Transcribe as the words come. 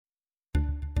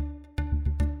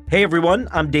Hey everyone,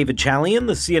 I'm David Chalian,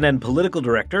 the CNN political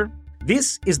director.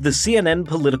 This is the CNN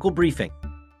Political Briefing.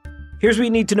 Here's what you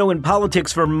need to know in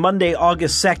politics for Monday,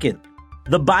 August 2nd.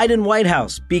 The Biden White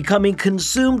House becoming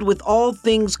consumed with all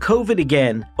things COVID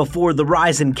again before the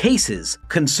rise in cases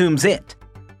consumes it.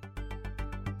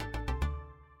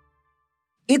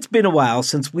 It's been a while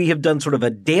since we have done sort of a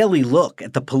daily look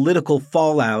at the political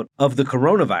fallout of the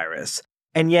coronavirus,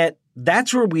 and yet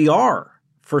that's where we are.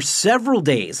 For several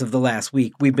days of the last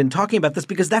week, we've been talking about this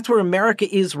because that's where America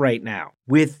is right now,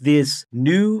 with this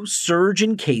new surge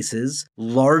in cases,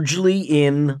 largely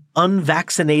in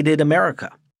unvaccinated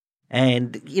America.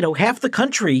 And, half the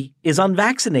country is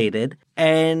unvaccinated,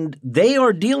 and they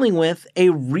are dealing with a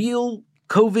real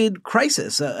COVID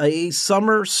crisis, a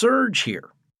summer surge here.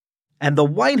 And the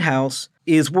White House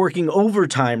is working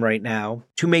overtime right now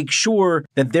to make sure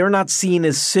that they're not seen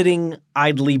as sitting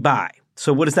idly by.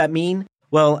 So what does that mean?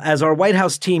 Well, as our White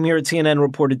House team here at CNN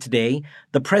reported today,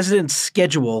 the president's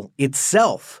schedule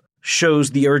itself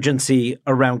shows the urgency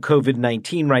around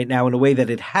COVID-19 right now in a way that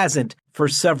it hasn't for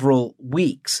several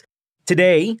weeks.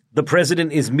 Today, the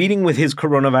president is meeting with his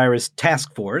coronavirus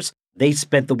task force. They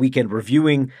spent the weekend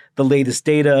reviewing the latest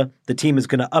data. The team is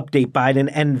going to update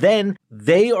Biden, and then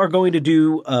they are going to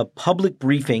do a public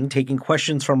briefing, taking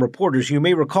questions from reporters. You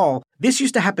may recall, this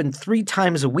used to happen 3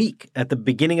 times a week at the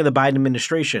beginning of the Biden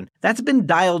administration. That's been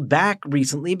dialed back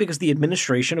recently because the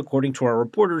administration, according to our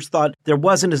reporters, thought there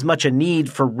wasn't as much a need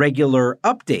for regular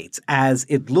updates as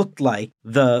it looked like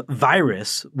the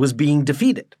virus was being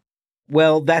defeated.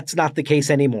 Well, that's not the case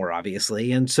anymore,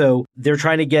 obviously, and so they're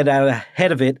trying to get out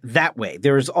ahead of it that way.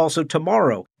 There is also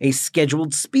tomorrow a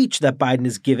scheduled speech that Biden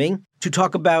is giving to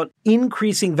talk about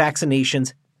increasing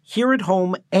vaccinations here at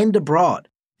home and abroad.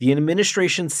 The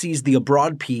administration sees the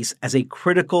abroad piece as a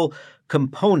critical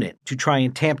component to try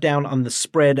and tamp down on the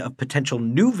spread of potential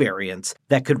new variants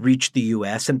that could reach the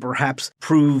U.S. and perhaps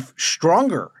prove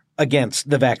stronger against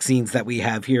the vaccines that we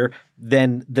have here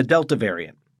than the Delta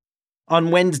variant. On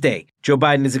Wednesday, Joe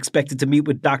Biden is expected to meet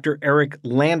with Dr. Eric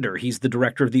Lander. He's the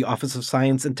director of the Office of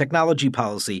Science and Technology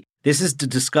Policy. This is to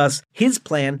discuss his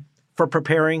plan for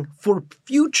preparing for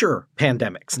future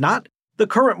pandemics, not the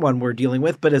current one we're dealing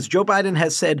with, but as Joe Biden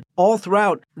has said all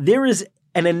throughout, there is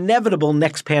an inevitable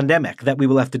next pandemic that we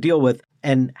will have to deal with,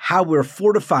 and how we're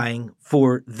fortifying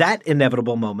for that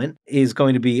inevitable moment is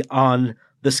going to be on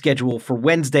the schedule for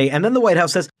Wednesday. And then the White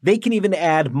House says they can even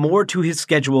add more to his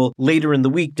schedule later in the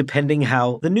week, depending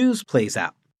how the news plays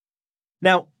out.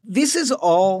 Now, this is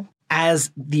all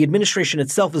as the administration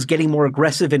itself is getting more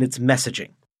aggressive in its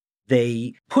messaging.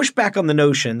 They push back on the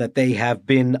notion that they have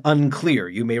been unclear.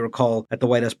 You may recall at the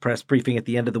White House press briefing at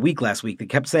the end of the week last week, they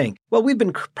kept saying, well, we've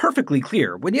been perfectly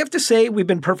clear. When you have to say we've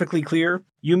been perfectly clear,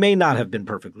 you may not have been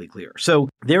perfectly clear. So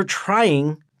they're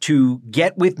trying to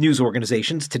get with news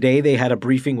organizations. Today, they had a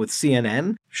briefing with CNN.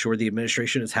 I'm sure the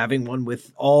administration is having one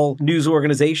with all news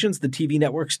organizations, the TV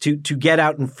networks, to get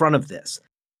out in front of this.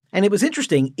 And it was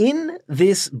interesting. In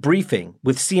this briefing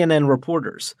with CNN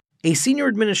reporters, a senior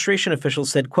administration official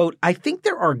said, quote, I think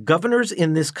there are governors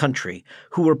in this country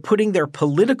who are putting their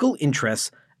political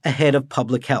interests ahead of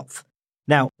public health.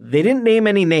 Now, they didn't name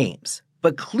any names,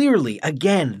 but clearly,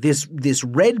 again, this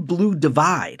red-blue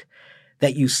divide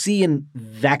that you see in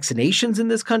vaccinations in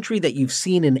this country, that you've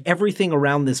seen in everything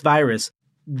around this virus.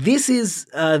 This is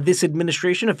this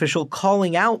administration official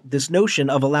calling out this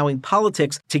notion of allowing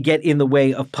politics to get in the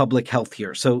way of public health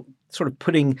here. So sort of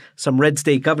putting some red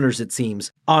state governors, it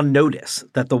seems, on notice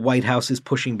that the White House is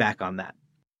pushing back on that.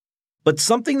 But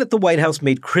something that the White House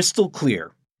made crystal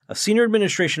clear, a senior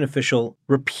administration official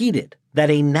repeated that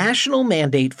a national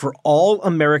mandate for all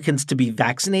Americans to be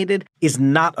vaccinated is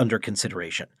not under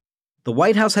consideration. The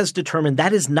White House has determined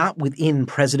that is not within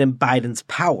President Biden's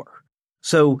power.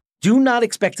 So do not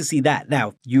expect to see that.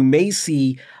 Now, you may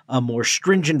see a more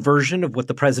stringent version of what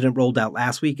the president rolled out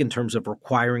last week in terms of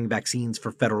requiring vaccines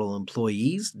for federal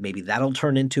employees. Maybe that'll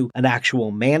turn into an actual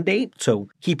mandate. So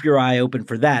keep your eye open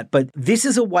for that. But this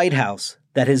is a White House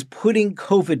that is putting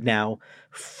COVID now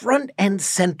front and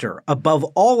center above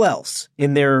all else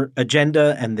in their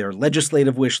agenda and their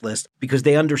legislative wish list because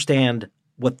they understand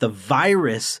what the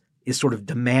virus is sort of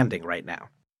demanding right now.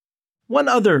 One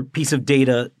other piece of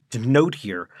data to note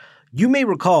here, you may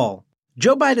recall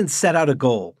Joe Biden set out a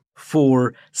goal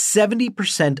for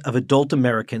 70% of adult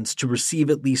Americans to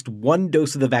receive at least one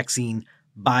dose of the vaccine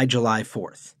by July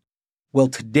 4th. Well,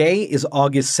 today is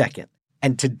August 2nd,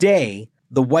 and today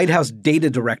the White House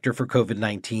data director for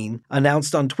COVID-19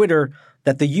 announced on Twitter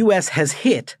that the U.S. has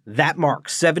hit that mark,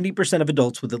 70% of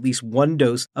adults with at least one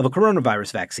dose of a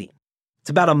coronavirus vaccine. It's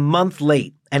about a month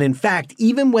late. And in fact,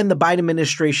 even when the Biden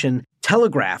administration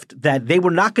telegraphed that they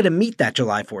were not going to meet that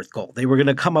July 4th goal, they were going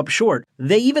to come up short,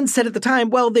 they even said at the time,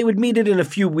 well, they would meet it in a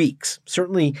few weeks.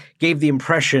 Certainly gave the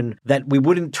impression that we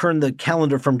wouldn't turn the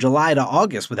calendar from July to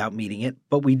August without meeting it,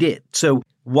 but we did. So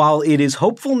while it is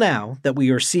hopeful now that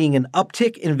we are seeing an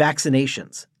uptick in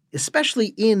vaccinations,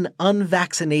 especially in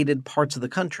unvaccinated parts of the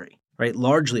country, right,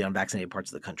 largely unvaccinated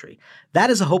parts of the country, that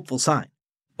is a hopeful sign.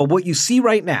 But what you see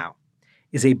right now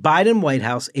is a Biden White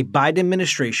House, a Biden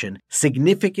administration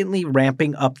significantly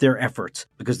ramping up their efforts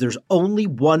because there's only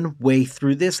one way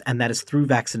through this, and that is through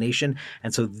vaccination.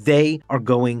 And so they are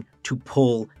going to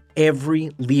pull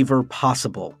every lever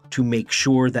possible to make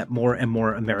sure that more and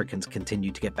more Americans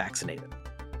continue to get vaccinated.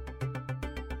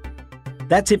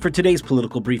 That's it for today's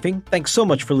political briefing. Thanks so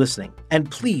much for listening.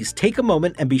 And please take a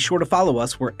moment and be sure to follow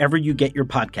us wherever you get your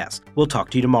podcast. We'll talk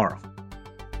to you tomorrow.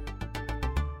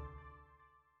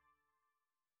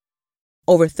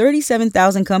 Over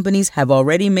 37,000 companies have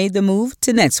already made the move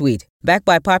to NetSuite. Backed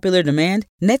by popular demand,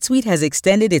 NetSuite has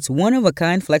extended its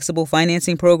one-of-a-kind flexible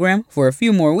financing program for a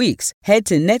few more weeks. Head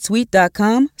to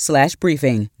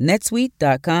netsuite.com/briefing.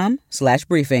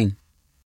 netsuite.com/briefing.